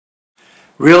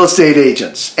Real estate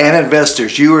agents and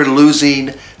investors, you are losing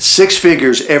six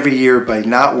figures every year by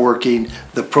not working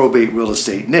the probate real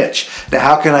estate niche. Now,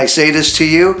 how can I say this to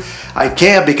you? I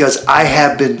can because I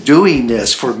have been doing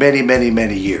this for many, many,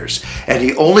 many years. And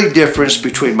the only difference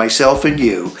between myself and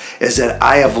you is that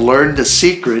I have learned the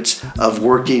secrets of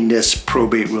working this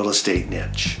probate real estate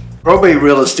niche. Probate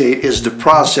real estate is the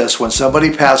process when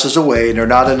somebody passes away and they're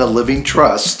not in a living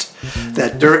trust,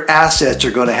 that their assets are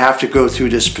going to have to go through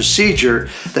this procedure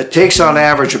that takes on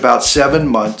average about 7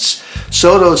 months,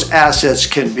 so those assets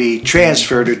can be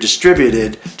transferred or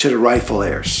distributed to the rightful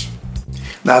heirs.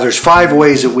 Now, there's 5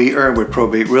 ways that we earn with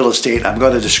probate real estate. I'm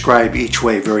going to describe each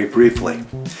way very briefly.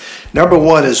 Number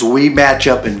 1 is we match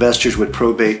up investors with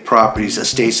probate properties,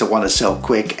 estates that want to sell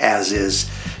quick as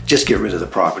is. Just get rid of the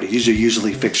property. These are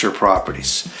usually fixer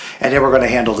properties. And then we're going to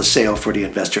handle the sale for the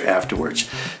investor afterwards.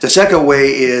 The second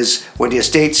way is when the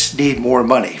estates need more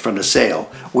money from the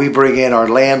sale, we bring in our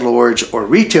landlords or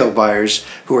retail buyers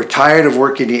who are tired of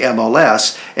working the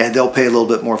MLS, and they'll pay a little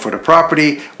bit more for the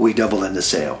property. We double in the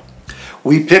sale.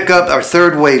 We pick up our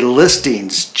third way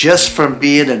listings just from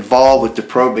being involved with the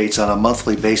probates on a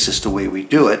monthly basis the way we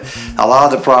do it. A lot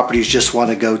of the properties just want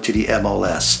to go to the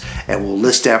MLS, and we'll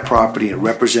list that property and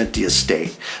represent the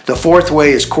estate. The fourth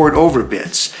way is court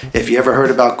overbids. If you ever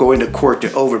heard about going to court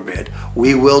to overbid,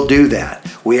 we will do that.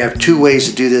 We have 2 ways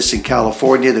to do this in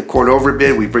California. The court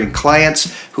overbid, we bring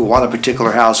clients who want a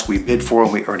particular house, we bid for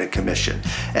them, we earn a commission.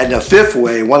 And the 5th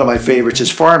way, one of my favorites,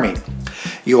 is farming.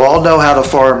 You all know how to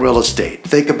farm real estate.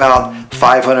 Think about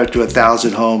 500 to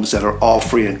 1,000 homes that are all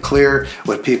free and clear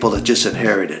with people that just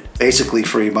inherited. Basically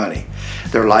free money.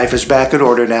 Their life is back in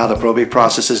order now, the probate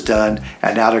process is done,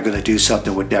 and now they're going to do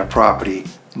something with that property,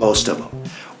 most of them.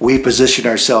 We position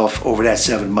ourselves over that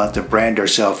 7 month and brand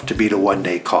ourselves to be the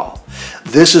one-day call.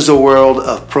 This is a world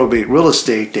of probate real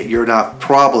estate that you're not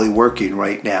probably working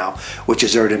right now, which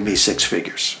is earning me 6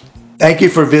 figures. Thank you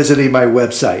for visiting my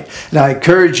website. Now, I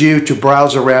encourage you to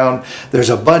browse around.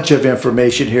 There's a bunch of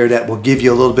information here that will give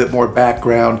you a little bit more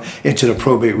background into the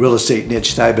probate real estate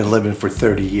niche that I've been living for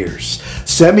 30 years.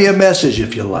 Send me a message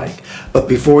if you like. But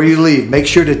before you leave, make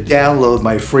sure to download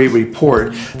my free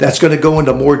report that's going to go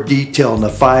into more detail in the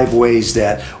 5 ways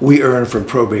that we earn from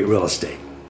probate real estate.